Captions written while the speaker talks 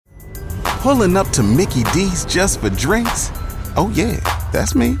Pulling up to Mickey D's just for drinks? Oh yeah,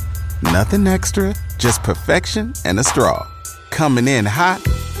 that's me. Nothing extra, just perfection and a straw. Coming in hot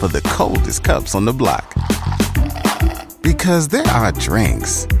for the coldest cups on the block. Because there are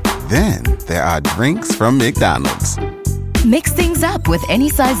drinks. Then there are drinks from McDonald's. Mix things up with any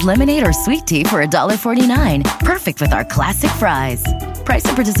size lemonade or sweet tea for $1.49. Perfect with our classic fries. Price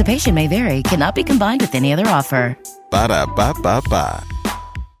and participation may vary. Cannot be combined with any other offer. Ba-da-ba-ba-ba.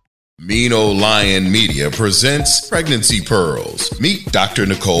 Mean Old Lion Media presents Pregnancy Pearls. Meet Dr.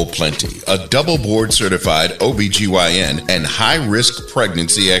 Nicole Plenty, a double board certified OBGYN and high-risk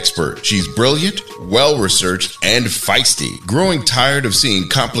pregnancy expert. She's brilliant, well-researched, and feisty. Growing tired of seeing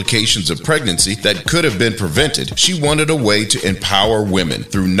complications of pregnancy that could have been prevented, she wanted a way to empower women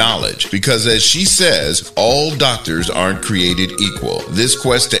through knowledge because, as she says, all doctors aren't created equal. This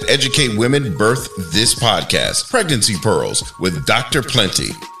quest to educate women birthed this podcast, Pregnancy Pearls, with Dr. Plenty.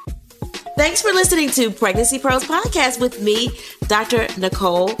 Thanks for listening to Pregnancy Pearls Podcast with me, Dr.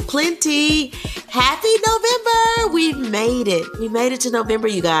 Nicole Plenty. Happy November! We've made it. We made it to November,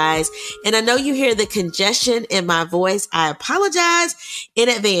 you guys. And I know you hear the congestion in my voice. I apologize in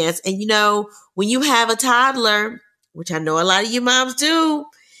advance. And you know, when you have a toddler, which I know a lot of you moms do,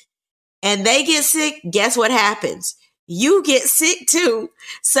 and they get sick, guess what happens? You get sick too.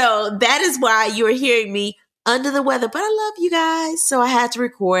 So that is why you're hearing me under the weather, but I love you guys, so I had to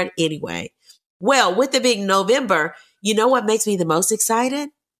record anyway. Well, with the big November, you know what makes me the most excited?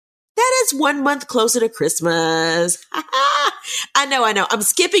 That is 1 month closer to Christmas. I know. I'm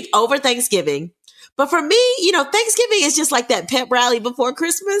skipping over Thanksgiving. But for me, you know, Thanksgiving is just like that pep rally before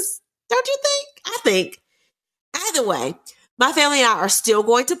Christmas. Don't you think? I think. Either way, my family and I are still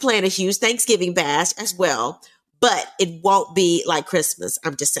going to plan a huge Thanksgiving bash as well, but it won't be like Christmas.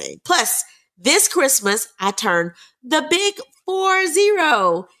 I'm just saying. Plus, this Christmas, I turned the big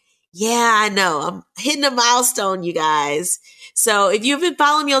 40. Yeah, I know. I'm hitting a milestone, you guys. So if you've been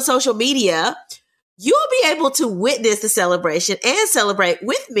following me on social media, you'll be able to witness the celebration and celebrate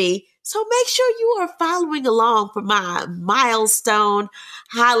with me. So make sure you are following along for my milestone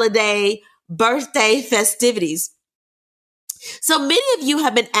holiday birthday festivities. So many of you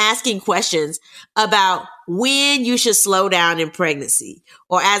have been asking questions about when you should slow down in pregnancy,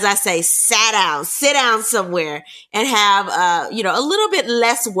 or as I say, sit down somewhere and have, a little bit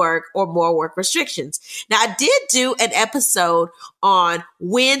less work or more work restrictions. Now, I did do an episode on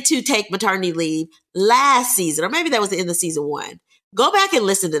when to take maternity leave last season, or maybe that was the end of season 1. Go back and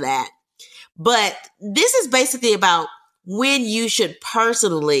listen to that. But this is basically about when you should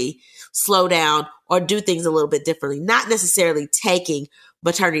personally slow down or do things a little bit differently, not necessarily taking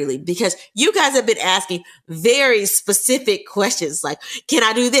maternity leave, because you guys have been asking very specific questions like, can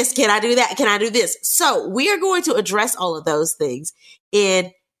I do this? Can I do that? Can I do this? So we are going to address all of those things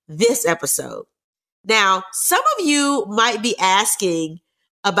in this episode. Now, some of you might be asking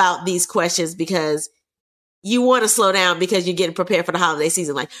about these questions because you want to slow down because you're getting prepared for the holiday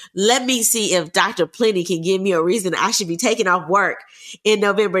season. Like, let me see if Dr. Plenty can give me a reason I should be taking off work in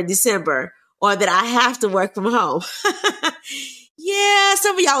November and December, or that I have to work from home. Yeah,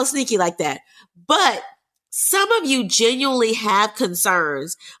 some of y'all are sneaky like that. But some of you genuinely have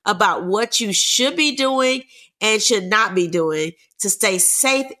concerns about what you should be doing and should not be doing to stay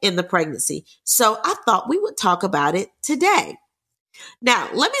safe in the pregnancy. So I thought we would talk about it today. Now,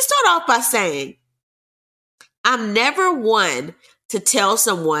 let me start off by saying, I'm never one to tell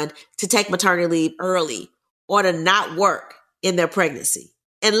someone to take maternity leave early or to not work in their pregnancy,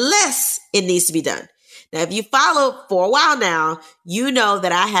 unless it needs to be done. Now, if you followed for a while now, you know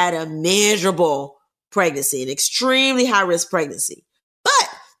that I had a miserable pregnancy, an extremely high-risk pregnancy. But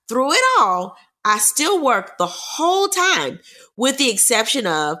through it all, I still worked the whole time, with the exception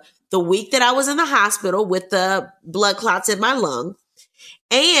of the week that I was in the hospital with the blood clots in my lung.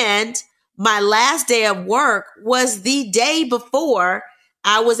 And my last day of work was the day before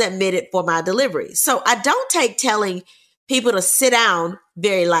I was admitted for my delivery. So I don't take telling people to sit down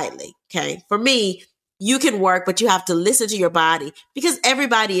very lightly. Okay. For me, you can work, but you have to listen to your body because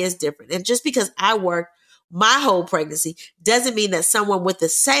everybody is different. And just because I worked my whole pregnancy doesn't mean that someone with the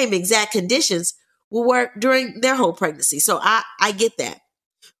same exact conditions will work during their whole pregnancy. So I get that.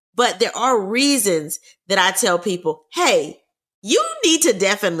 But there are reasons that I tell people, hey, you need to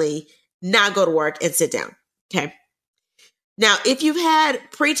definitely not go to work and sit down. Okay. Now, if you've had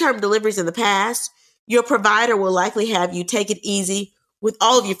preterm deliveries in the past, your provider will likely have you take it easy with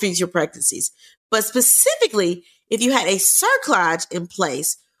all of your future pregnancies. But specifically, if you had a cerclage in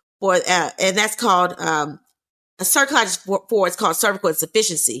place for, and that's called a cerclage for it's called cervical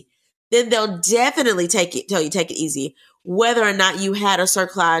insufficiency, then they'll definitely tell you take it easy whether or not you had a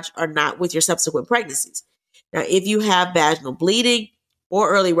cerclage or not with your subsequent pregnancies. Now, if you have vaginal bleeding or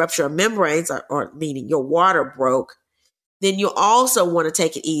early rupture of membranes, or meaning your water broke, then you also want to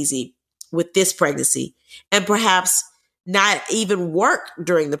take it easy with this pregnancy and perhaps not even work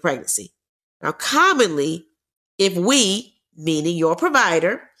during the pregnancy. Now, commonly, if we, meaning your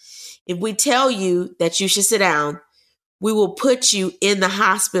provider, if we tell you that you should sit down, we will put you in the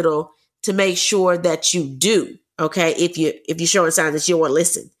hospital to make sure that you do. Okay, if you're showing signs that you won't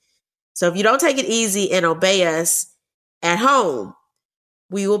listen. So if you don't take it easy and obey us at home,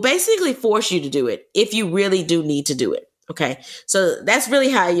 we will basically force you to do it if you really do need to do it. Okay, so that's really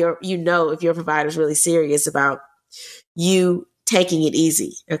how you know if your provider is really serious about you taking it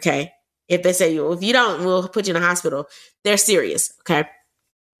easy. Okay, if they say, well, if you don't, we'll put you in a hospital, they're serious. Okay.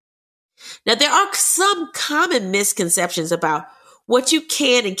 Now, there are some common misconceptions about what you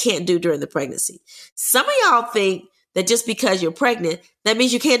can and can't do during the pregnancy. Some of y'all think that just because you're pregnant, that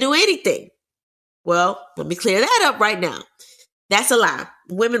means you can't do anything. Well, let me clear that up right now. That's a lie.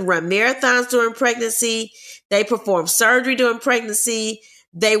 Women run marathons during pregnancy. They perform surgery during pregnancy.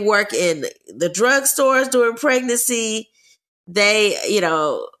 They work in the drugstores during pregnancy. They,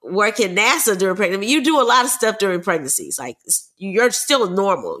 work in NASA during pregnancy. You do a lot of stuff during pregnancies. Like, you're still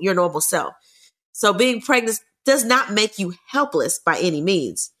normal, your normal self. So being pregnant does not make you helpless by any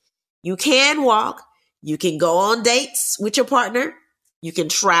means. You can walk. You can go on dates with your partner. You can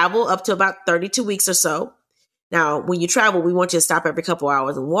travel up to about 32 weeks or so. Now, when you travel, we want you to stop every couple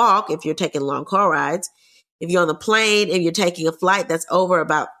hours and walk if you're taking long car rides. If you're on the plane and you're taking a flight that's over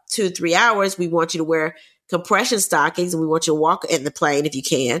about 2 to 3 hours, we want you to wear compression stockings, and we want you to walk in the plane if you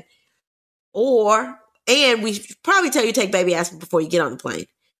can. And we probably tell you to take baby aspirin before you get on the plane.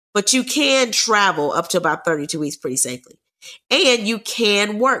 But you can travel up to about 32 weeks pretty safely. And you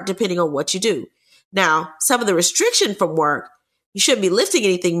can work depending on what you do. Now, some of the restriction from work, you shouldn't be lifting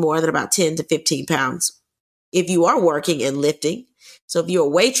anything more than about 10 to 15 pounds if you are working and lifting. So if you're a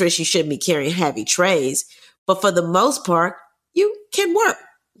waitress, you shouldn't be carrying heavy trays. But for the most part, you can work,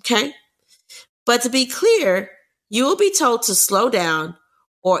 okay? But to be clear, you will be told to slow down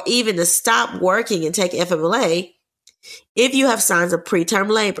or even to stop working and take FMLA if you have signs of preterm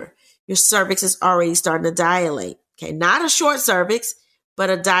labor. Your cervix is already starting to dilate. Okay, not a short cervix,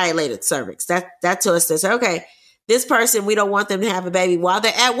 but a dilated cervix. That to us says, okay, this person, we don't want them to have a baby while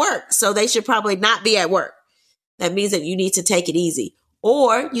they're at work, so they should probably not be at work. That means that you need to take it easy,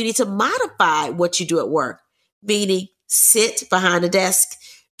 or you need to modify what you do at work, meaning sit behind a desk,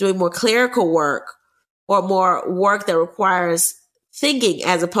 doing more clerical work or more work that requires thinking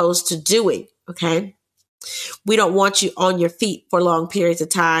as opposed to doing, okay? We don't want you on your feet for long periods of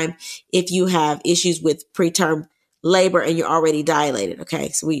time if you have issues with preterm labor and you're already dilated, okay?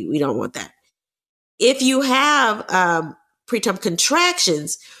 So we don't want that. If you have preterm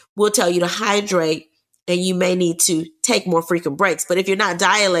contractions, we'll tell you to hydrate, and you may need to take more frequent breaks. But if you're not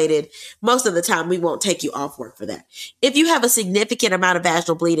dilated, most of the time we won't take you off work for that. If you have a significant amount of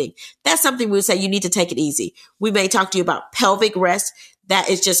vaginal bleeding, that's something we would say you need to take it easy. We may talk to you about pelvic rest. That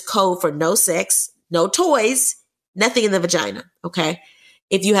is just code for no sex, no toys, nothing in the vagina, okay?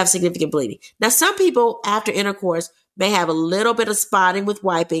 If you have significant bleeding. Now, some people after intercourse may have a little bit of spotting with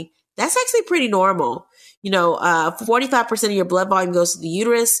wiping. That's actually pretty normal. 45% of your blood volume goes to the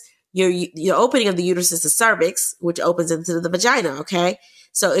uterus. Your opening of the uterus is the cervix, which opens into the vagina, okay?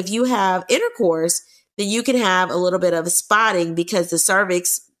 So if you have intercourse, then you can have a little bit of spotting because the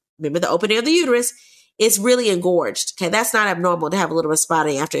cervix, remember the opening of the uterus, is really engorged, okay? That's not abnormal to have a little bit of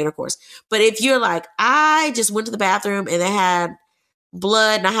spotting after intercourse. But if you're like, I just went to the bathroom and they had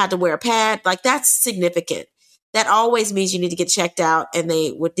blood and I had to wear a pad, like that's significant. That always means you need to get checked out, and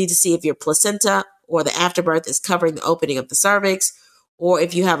they would need to see if your placenta or the afterbirth is covering the opening of the cervix, or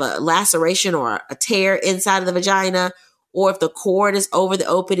if you have a laceration or a tear inside of the vagina, or if the cord is over the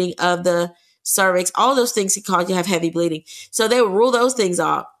opening of the cervix. All those things can cause you to have heavy bleeding. So they will rule those things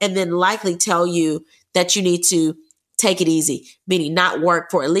off and then likely tell you that you need to take it easy, meaning not work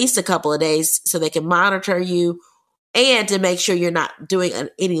for at least a couple of days so they can monitor you and to make sure you're not doing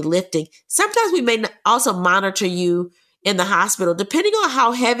any lifting. Sometimes we may also monitor you in the hospital. Depending on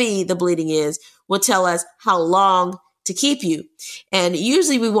how heavy the bleeding is, will tell us how long to keep you. And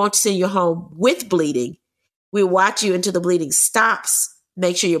usually we won't send you home with bleeding. We watch you until the bleeding stops,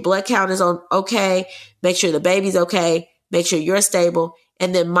 make sure your blood count is okay, make sure the baby's okay, make sure you're stable,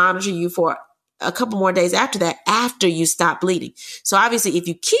 and then monitor you for a couple more days after that, after you stop bleeding. So obviously if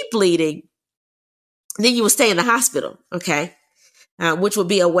you keep bleeding, then you will stay in the hospital, okay? Which would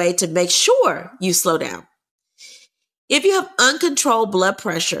be a way to make sure you slow down. If you have uncontrolled blood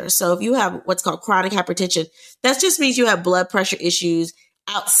pressure, so if you have what's called chronic hypertension, that just means you have blood pressure issues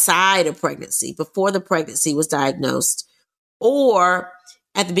outside of pregnancy, before the pregnancy was diagnosed, or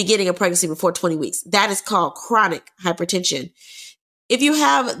at the beginning of pregnancy before 20 weeks. That is called chronic hypertension. If you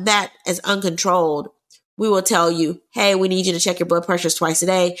have that as uncontrolled, we will tell you, hey, we need you to check your blood pressures twice a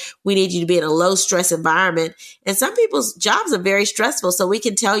day. We need you to be in a low stress environment. And some people's jobs are very stressful, so we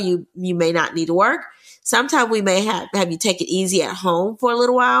can tell you, you may not need to work. Sometimes we may have you take it easy at home for a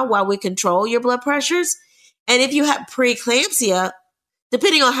little while we control your blood pressures. And if you have preeclampsia,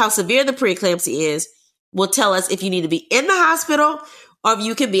 depending on how severe the preeclampsia is, will tell us if you need to be in the hospital or if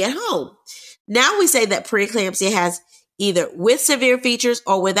you can be at home. Now we say that preeclampsia has either with severe features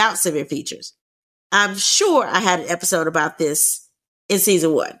or without severe features. I'm sure I had an episode about this in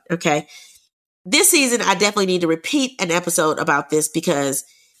season 1. Okay. This season, I definitely need to repeat an episode about this because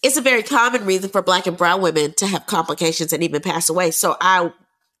it's a very common reason for Black and brown women to have complications and even pass away. So I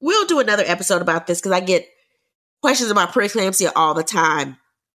will do another episode about this because I get questions about preeclampsia all the time.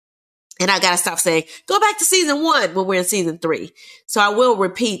 And I got to stop saying, go back to season 1 when we're in season 3. So I will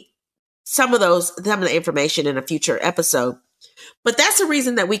repeat some of the information in a future episode. But that's the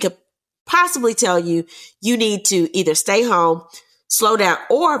reason that we could possibly tell you, you need to either stay home, slow down,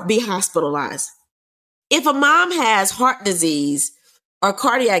 or be hospitalized. If a mom has heart disease or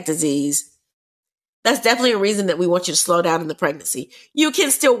cardiac disease, that's definitely a reason that we want you to slow down in the pregnancy. You can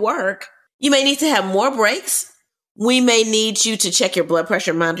still work. You may need to have more breaks. We may need you to check your blood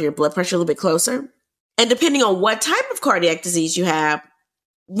pressure, monitor your blood pressure a little bit closer. And depending on what type of cardiac disease you have,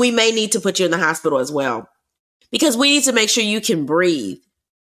 we may need to put you in the hospital as well, because we need to make sure you can breathe.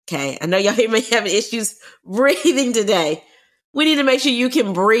 Okay. I know y'all may be having issues breathing today. We need to make sure you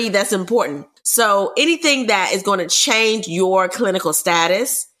can breathe. That's important. So anything that is going to change your clinical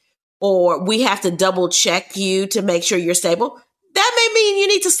status, or we have to double check you to make sure you're stable, that may mean you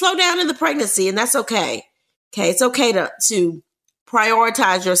need to slow down in the pregnancy, and that's okay. Okay. It's okay to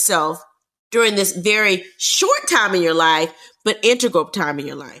prioritize yourself during this very short time in your life, but integral time in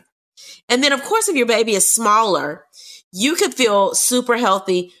your life. And then, of course, if your baby is smaller, you could feel super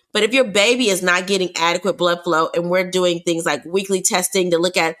healthy. But if your baby is not getting adequate blood flow, and we're doing things like weekly testing to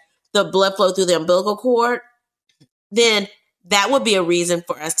look at the blood flow through the umbilical cord, then that would be a reason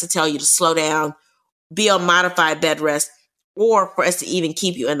for us to tell you to slow down, be on modified bed rest, or for us to even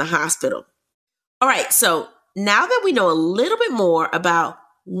keep you in the hospital. All right. So now that we know a little bit more about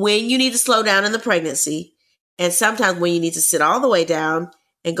when you need to slow down in the pregnancy, and sometimes when you need to sit all the way down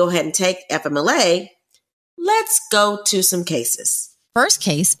and go ahead and take FMLA, let's go to some cases. First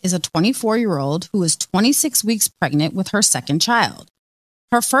case is a 24-year-old who is 26 weeks pregnant with her second child.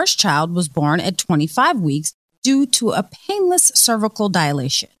 Her first child was born at 25 weeks due to a painless cervical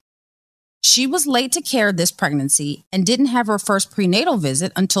dilation. She was late to carry this pregnancy and didn't have her first prenatal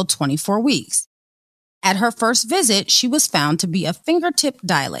visit until 24 weeks. At her first visit, she was found to be a fingertip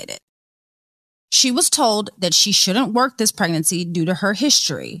dilated. She was told that she shouldn't work this pregnancy due to her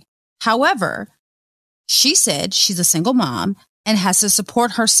history. However, she said she's a single mom and has to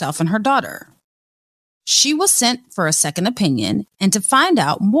support herself and her daughter. She was sent for a second opinion and to find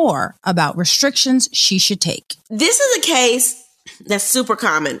out more about restrictions she should take. This is a case that's super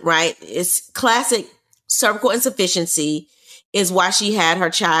common, right? It's classic cervical insufficiency is why she had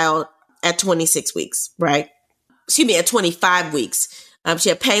her child at 26 weeks, right? At 25 weeks. She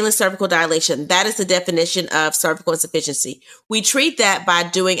had painless cervical dilation. That is the definition of cervical insufficiency. We treat that by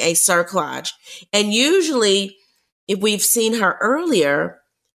doing a cerclage. And usually, if we've seen her earlier,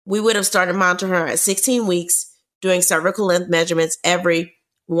 we would have started monitoring her at 16 weeks, doing cervical length measurements every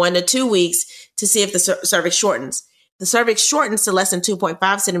 1 to 2 weeks to see if the cervix shortens. The cervix shortens to less than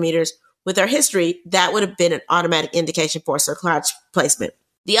 2.5 centimeters. With her history, that would have been an automatic indication for a cerclage placement.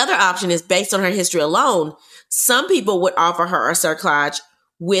 The other option is based on her history alone. Some people would offer her a cerclage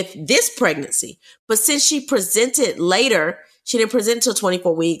with this pregnancy. But since she presented later, she didn't present until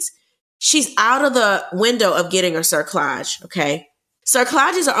 24 weeks, she's out of the window of getting her cerclage, okay?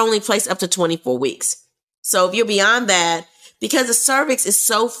 Cerclages are only placed up to 24 weeks. So if you're beyond that, because the cervix is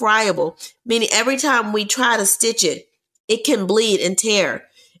so friable, meaning every time we try to stitch it, it can bleed and tear.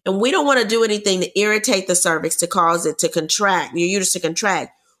 And we don't want to do anything to irritate the cervix to cause it to contract, your uterus to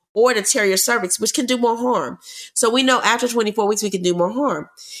contract, or to tear your cervix, which can do more harm. So we know after 24 weeks, we can do more harm.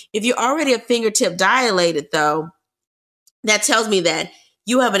 If you're already a fingertip dilated, though, that tells me that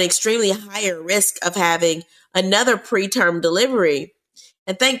you have an extremely higher risk of having another preterm delivery.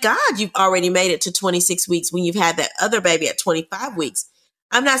 And thank God you've already made it to 26 weeks when you've had that other baby at 25 weeks.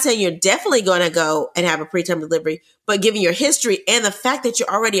 I'm not saying you're definitely going to go and have a preterm delivery, but given your history and the fact that you're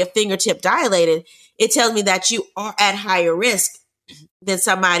already a fingertip dilated, it tells me that you are at higher risk than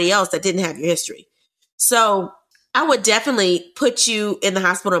somebody else that didn't have your history. So I would definitely put you in the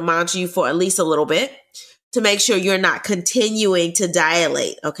hospital and monitor you for at least a little bit to make sure you're not continuing to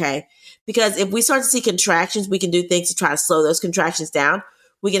dilate, okay? Because if we start to see contractions, we can do things to try to slow those contractions down.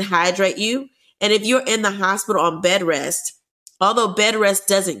 We can hydrate you. And if you're in the hospital on bed rest, although bed rest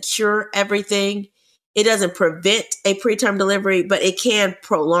doesn't cure everything, it doesn't prevent a preterm delivery, but it can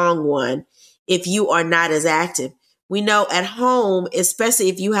prolong one if you are not as active. We know at home, especially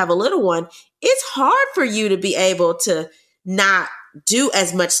if you have a little one, it's hard for you to be able to not do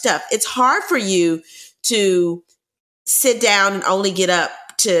as much stuff. It's hard for you to sit down and only get up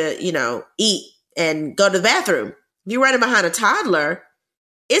to, eat and go to the bathroom. If you're running behind a toddler,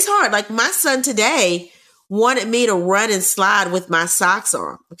 it's hard. Like my son today wanted me to run and slide with my socks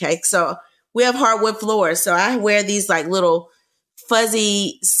on. Okay. So we have hardwood floors. So I wear these like little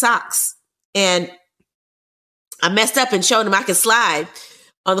fuzzy socks, and I messed up and showed him I could slide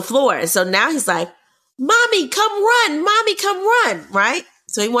on the floor. And so now he's like, Mommy, come run. Mommy, come run. Right.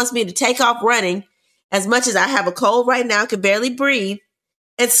 So he wants me to take off running as much as I have a cold right now, can barely breathe,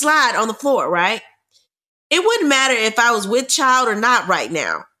 and slide on the floor. Right. It wouldn't matter if I was with child or not right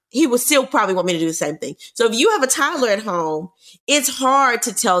now. He would still probably want me to do the same thing. So if you have a toddler at home, it's hard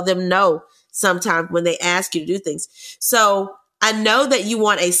to tell them no sometimes when they ask you to do things. So I know that you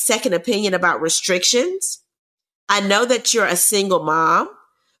want a second opinion about restrictions. I know that you're a single mom,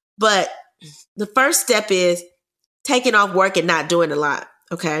 but the first step is taking off work and not doing a lot.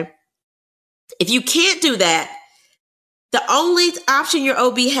 Okay. If you can't do that, the only option your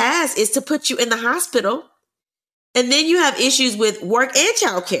OB has is to put you in the hospital. And then you have issues with work and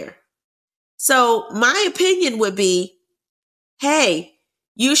childcare. So my opinion would be, hey,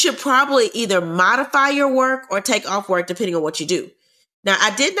 you should probably either modify your work or take off work depending on what you do. Now,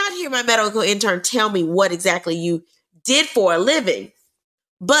 I did not hear my medical intern tell me what exactly you did for a living,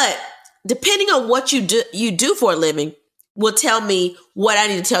 but depending on what you do for a living will tell me what I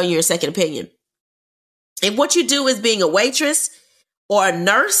need to tell you in your second opinion. If what you do is being a waitress or a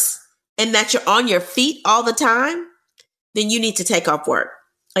nurse, and that you're on your feet all the time, then you need to take off work.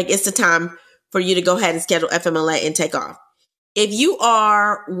 Like it's the time for you to go ahead and schedule FMLA and take off. If you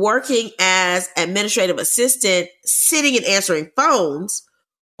are working as administrative assistant, sitting and answering phones,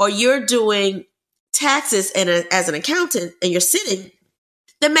 or you're doing taxes and as an accountant and you're sitting,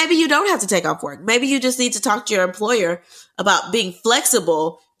 then maybe you don't have to take off work. Maybe you just need to talk to your employer about being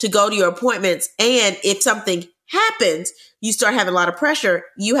flexible to go to your appointments. And if something happens, you start having a lot of pressure,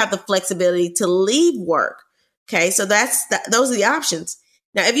 you have the flexibility to leave work. Okay, so those are the options.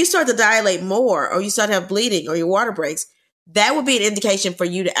 Now, if you start to dilate more, or you start to have bleeding, or your water breaks, that would be an indication for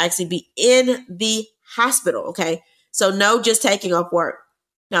you to actually be in the hospital. Okay, so no, just taking off work.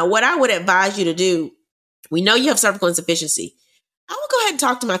 Now, what I would advise you to do, we know you have cervical insufficiency. I will go ahead and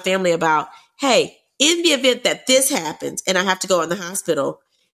talk to my family about, hey, in the event that this happens and I have to go in the hospital,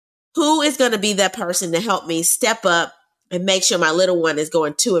 who is going to be that person to help me step up and make sure my little one is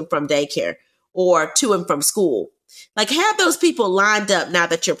going to and from daycare or to and from school? Like, have those people lined up now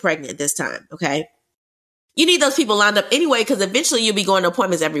that you're pregnant this time, okay? You need those people lined up anyway, because eventually you'll be going to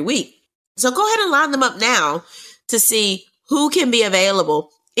appointments every week. So go ahead and line them up now to see who can be available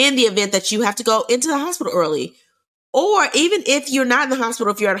in the event that you have to go into the hospital early. Or even if you're not in the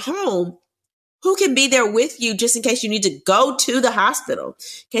hospital, if you're at home, who can be there with you just in case you need to go to the hospital.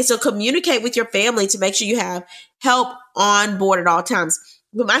 Okay, so communicate with your family to make sure you have help on board at all times.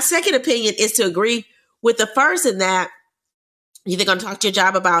 But my second opinion is to agree with the first in that you're either going to talk to your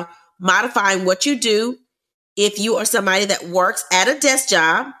job about modifying what you do if you are somebody that works at a desk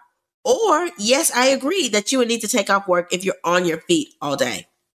job, or yes, I agree that you would need to take off work if you're on your feet all day.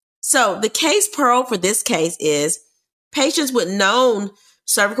 So the case pearl for this case is patients with known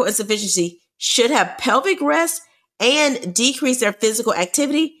cervical insufficiency should have pelvic rest and decrease their physical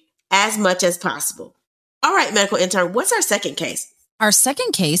activity as much as possible. All right, medical intern, what's our second case? Our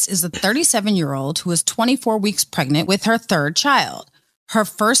second case is a 37-year-old who is 24 weeks pregnant with her third child. Her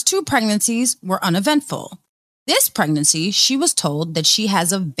first two pregnancies were uneventful. This pregnancy, she was told that she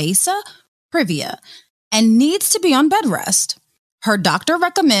has a vasa previa and needs to be on bed rest. Her doctor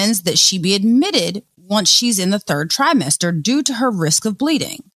recommends that she be admitted once she's in the third trimester due to her risk of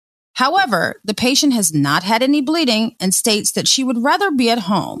bleeding. However, the patient has not had any bleeding and states that she would rather be at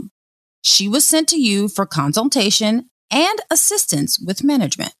home. She was sent to you for consultation and assistance with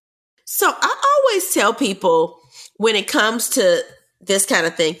management. So I always tell people when it comes to this kind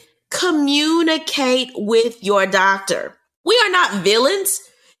of thing, communicate with your doctor. We are not villains.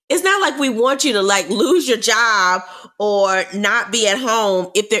 It's not like we want you to like lose your job or not be at home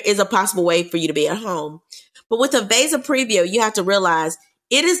if there is a possible way for you to be at home. But with a vasoprevia, you have to realize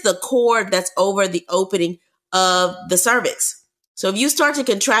it is the cord that's over the opening of the cervix. So if you start to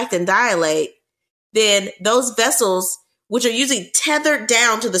contract and dilate, then those vessels, which are usually tethered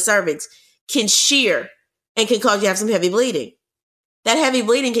down to the cervix, can shear and can cause you to have some heavy bleeding. That heavy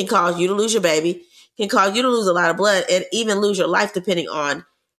bleeding can cause you to lose your baby, can cause you to lose a lot of blood, and even lose your life depending on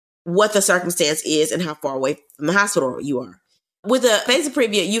what the circumstance is and how far away from the hospital you are. With a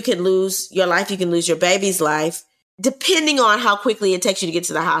vasoprevia, you can lose your life, you can lose your baby's life, depending on how quickly it takes you to get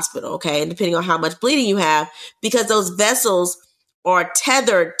to the hospital, okay? And depending on how much bleeding you have, because those vessels are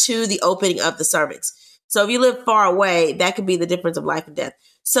tethered to the opening of the cervix. So if you live far away, that could be the difference of life and death.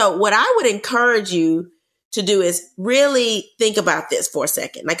 So what I would encourage you to do is really think about this for a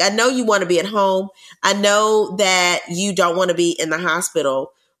second. Like, I know you want to be at home. I know that you don't want to be in the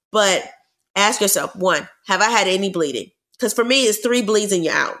hospital, but ask yourself, one, have I had any bleeding? Because for me, it's 3 bleeds and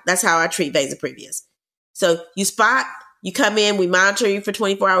you're out. That's how I treat vasoprevias. So you spot, you come in, we monitor you for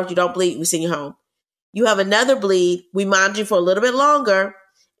 24 hours, you don't bleed, we send you home. You have another bleed, we monitor you for a little bit longer,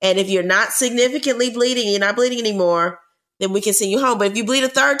 and if you're not significantly bleeding, you're not bleeding anymore, then we can send you home. But if you bleed a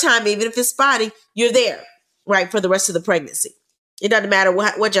third time, even if it's spotty, you're there, right, for the rest of the pregnancy. It doesn't matter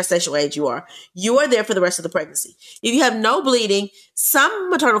what gestational age you are. You are there for the rest of the pregnancy. If you have no bleeding, some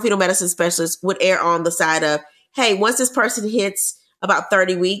maternal fetal medicine specialists would err on the side of, hey, once this person hits about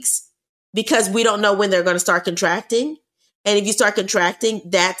 30 weeks, because we don't know when they're going to start contracting. And if you start contracting,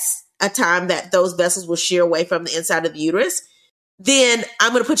 that's a time that those vessels will shear away from the inside of the uterus. Then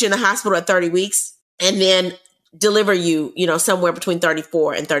I'm going to put you in the hospital at 30 weeks and then deliver you, somewhere between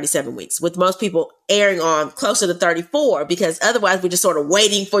 34 and 37 weeks, with most people erring on closer to 34, because otherwise we're just sort of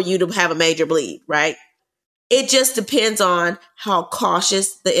waiting for you to have a major bleed, right? It just depends on how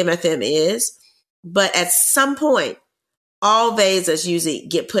cautious the MFM is. But at some point, all VASAs usually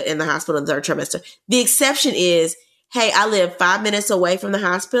get put in the hospital in the 3rd trimester. The exception is, hey, I live 5 minutes away from the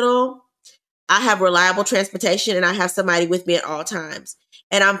hospital. I have reliable transportation and I have somebody with me at all times.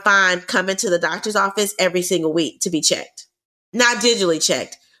 And I'm fine coming to the doctor's office every single week to be checked. Not digitally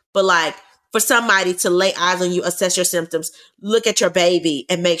checked, but like for somebody to lay eyes on you, assess your symptoms, look at your baby,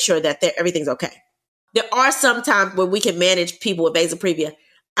 and make sure that everything's okay. There are some times where we can manage people with vasoprevia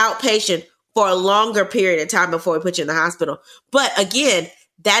outpatient for a longer period of time before we put you in the hospital. But again,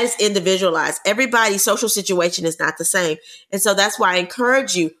 that is individualized. Everybody's social situation is not the same. And so that's why I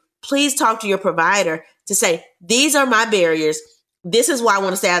encourage you, please talk to your provider to say, these are my barriers. This is why I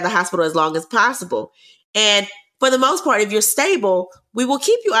want to stay out of the hospital as long as possible. And for the most part, if you're stable, we will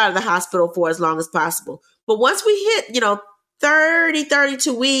keep you out of the hospital for as long as possible. But once we hit, 30,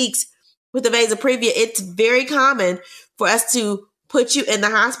 32 weeks with the vasoprevia, it's very common for us to put you in the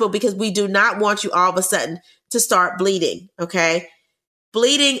hospital because we do not want you all of a sudden to start bleeding, okay?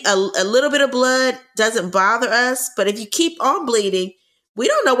 Bleeding, a little bit of blood doesn't bother us, but if you keep on bleeding, we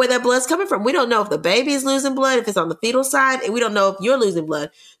don't know where that blood's coming from. We don't know if the baby is losing blood, if it's on the fetal side, and we don't know if you're losing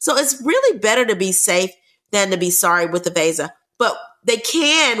blood. So it's really better to be safe than to be sorry with the VASA. But they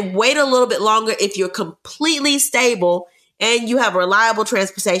can wait a little bit longer if you're completely stable and you have reliable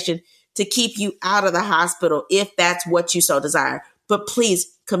transportation to keep you out of the hospital if that's what you so desire. But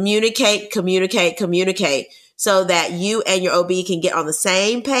please communicate so that you and your OB can get on the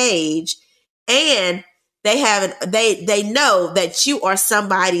same page, and they know that you are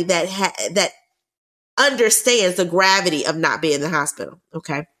somebody that understands the gravity of not being in the hospital.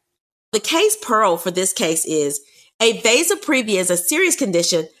 Okay. The case Pearl for this case is a vasoprevia is a serious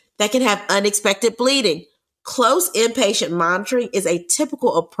condition that can have unexpected bleeding. Close inpatient monitoring is a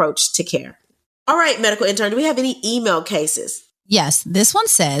typical approach to care. All right, medical intern, do we have any email cases? Yes, this one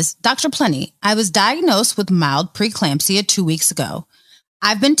says, Dr. Plenty, I was diagnosed with mild preeclampsia 2 weeks ago.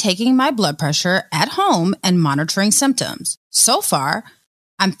 I've been taking my blood pressure at home and monitoring symptoms. So far,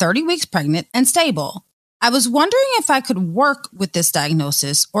 I'm 30 weeks pregnant and stable. I was wondering if I could work with this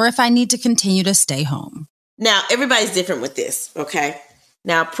diagnosis or if I need to continue to stay home. Now, everybody's different with this, okay?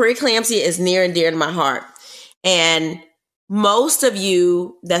 Now, preeclampsia is near and dear to my heart. And most of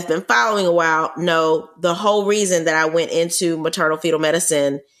you that's been following a while know the whole reason that I went into maternal fetal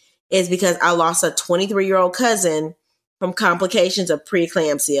medicine is because I lost a 23-year-old cousin from complications of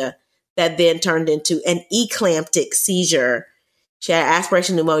preeclampsia that then turned into an eclamptic seizure. She had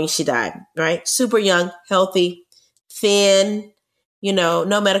aspiration pneumonia. She died, right? Super young, healthy, thin,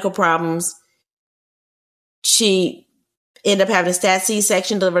 no medical problems. She ended up having a stat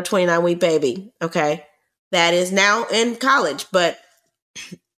C-section, delivered a 29-week baby, okay? That is now in college, but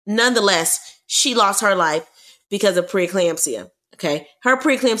nonetheless, she lost her life because of preeclampsia. Okay. Her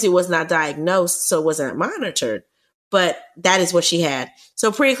preeclampsia was not diagnosed, so it wasn't monitored, but that is what she had.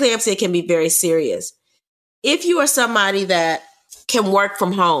 So preeclampsia can be very serious. If you are somebody that can work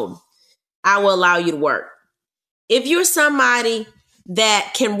from home, I will allow you to work. If you're somebody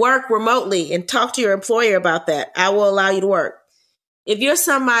that can work remotely and talk to your employer about that, I will allow you to work. If you're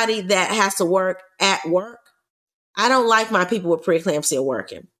somebody that has to work at work, I don't like my people with preeclampsia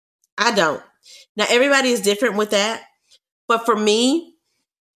working. I don't. Now, everybody is different with that. But for me,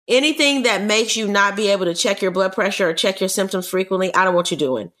 anything that makes you not be able to check your blood pressure or check your symptoms frequently, I don't want you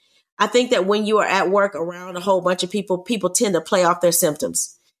doing. I think that when you are at work around a whole bunch of people, people tend to play off their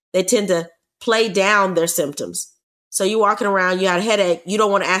symptoms. They tend to play down their symptoms. So you're walking around, you had a headache, you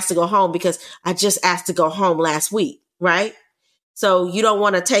don't want to ask to go home because I just asked to go home last week, right? So you don't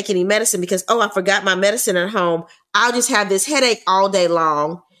want to take any medicine because, I forgot my medicine at home. I'll just have this headache all day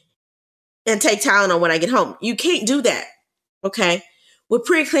long and take Tylenol when I get home. You can't do that, okay? With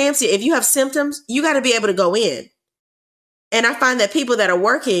preeclampsia, if you have symptoms, you got to be able to go in. And I find that people that are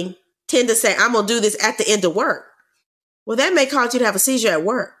working tend to say, I'm going to do this at the end of work. Well, that may cause you to have a seizure at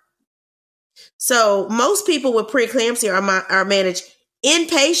work. So most people with preeclampsia are managed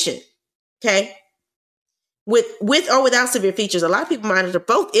inpatient, okay? With or without severe features. A lot of people monitor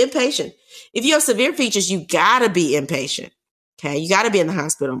both inpatient. If you have severe features, you got to be inpatient, okay? You got to be in the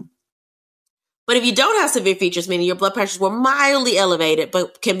hospital. But if you don't have severe features, meaning your blood pressures were mildly elevated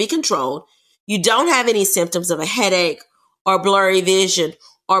but can be controlled, you don't have any symptoms of a headache or blurry vision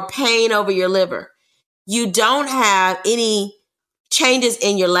or pain over your liver, you don't have any changes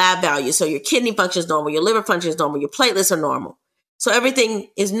in your lab values. So your kidney function is normal, your liver function is normal, your platelets are normal. So everything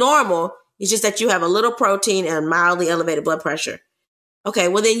is normal. It's just that you have a little protein and mildly elevated blood pressure. Okay,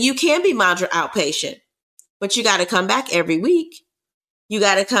 well then you can be monitored outpatient, but you got to come back every week. You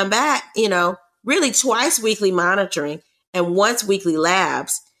got to come back, really twice weekly monitoring and once weekly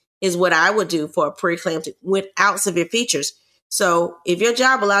labs is what I would do for a preeclampsia without severe features. So if your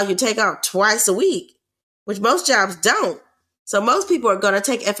job allows you to take off twice a week, which most jobs don't, so most people are going to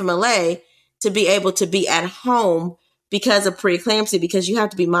take FMLA to be able to be at home because of preeclampsia, because you have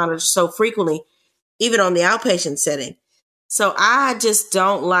to be monitored so frequently, even on the outpatient setting. So I just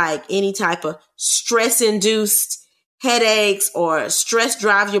don't like any type of stress-induced headaches or stress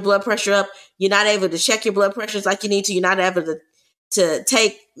drives your blood pressure up. You're not able to check your blood pressures like you need to. You're not able to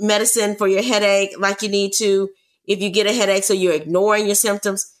take medicine for your headache like you need to. If you get a headache, so you're ignoring your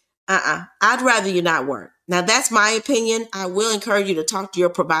symptoms, I'd rather you not work. Now, that's my opinion. I will encourage you to talk to your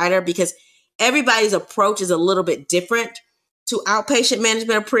provider because everybody's approach is a little bit different to outpatient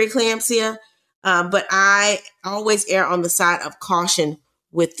management of preeclampsia. But I always err on the side of caution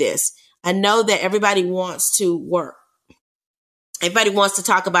with this. I know that everybody wants to work. Everybody wants to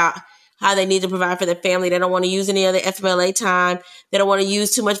talk about how they need to provide for their family. They don't want to use any other FMLA time. They don't want to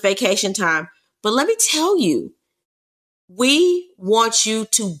use too much vacation time. But let me tell you, we want you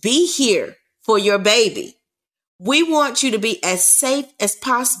to be here for your baby. We want you to be as safe as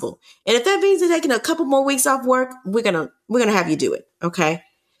possible. And if that means they're taking a couple more weeks off work, we're gonna have you do it, okay?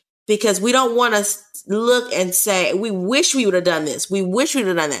 Because we don't want to look and say, we wish we would have done this. We wish we would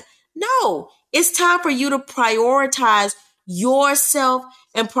have done that. No, it's time for you to prioritize yourself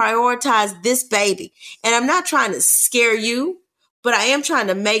and prioritize this baby. And I'm not trying to scare you, but I am trying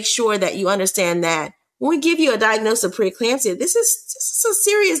to make sure that you understand that when we give you a diagnosis of preeclampsia, this is a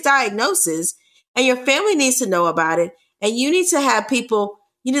serious diagnosis and your family needs to know about it. And you need to have people,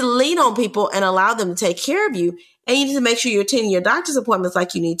 you need to lean on people and allow them to take care of you. And you need to make sure you're attending your doctor's appointments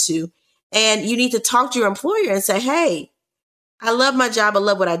like you need to. And you need to talk to your employer and say, hey, I love my job. I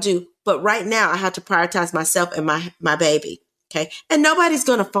love what I do. But right now I have to prioritize myself and my baby. Okay. And nobody's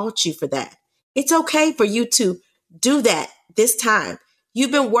going to fault you for that. It's okay for you to do that this time.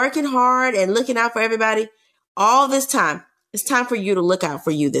 You've been working hard and looking out for everybody all this time. It's time for you to look out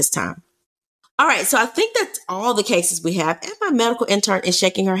for you this time. All right. So I think that's all the cases we have. And my medical intern is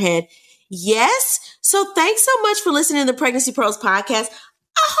shaking her head. Yes. So thanks so much for listening to the Pregnancy Pros podcast.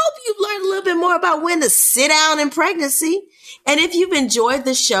 I hope you've learned a little bit more about when to sit down in pregnancy. And if you've enjoyed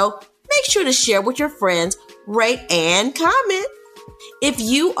the show, make sure to share with your friends, rate, and comment. If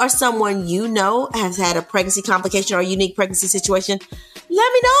you or someone you know has had a pregnancy complication or a unique pregnancy situation,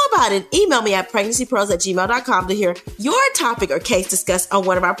 let me know about it. Email me at pregnancypros@gmail.com to hear your topic or case discussed on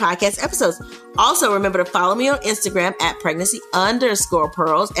one of our podcast episodes. Also, remember to follow me on Instagram at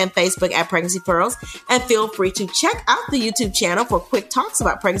pregnancy_pearls and Facebook at Pregnancy Pearls. And feel free to check out the YouTube channel for quick talks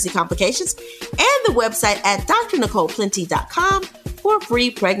about pregnancy complications and the website at drnicoleplenty.com for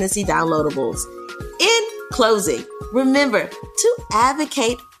free pregnancy downloadables. In closing, remember to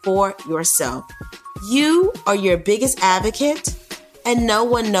advocate for yourself. You are your biggest advocate, and no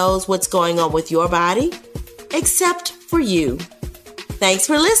one knows what's going on with your body except for you. Thanks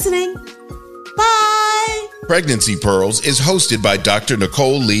for listening. Bye. Pregnancy Pearls is hosted by Dr.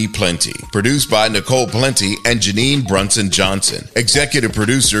 Nicole Lee Plenty, produced by Nicole Plenty and Janine Brunson Johnson, executive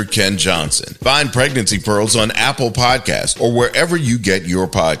producer Ken Johnson. Find Pregnancy Pearls on Apple Podcasts or wherever you get your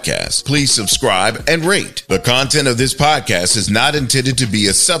podcasts. Please subscribe and rate. The content of this podcast is not intended to be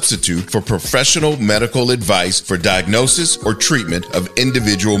a substitute for professional medical advice for diagnosis or treatment of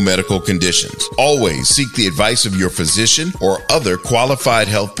individual medical conditions. Always seek the advice of your physician or other qualified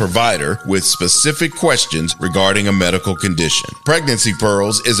health provider with specific questions regarding a medical condition. Pregnancy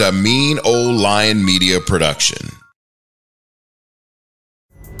Pearls is a Mean Old Lion Media production.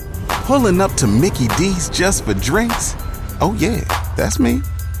 Pulling up to Mickey D's just for drinks? Oh yeah, that's me.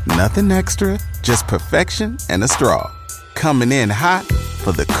 Nothing extra, just perfection and a straw. Coming in hot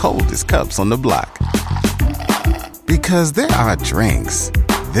for the coldest cups on the block. Because there are drinks.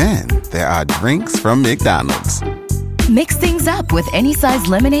 Then there are drinks from McDonald's. Mix things up with any size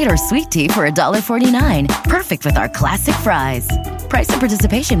lemonade or sweet tea for $1.49. Perfect with our classic fries. Price and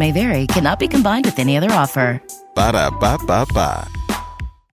participation may vary. Cannot be combined with any other offer. Ba-da-ba-ba-ba.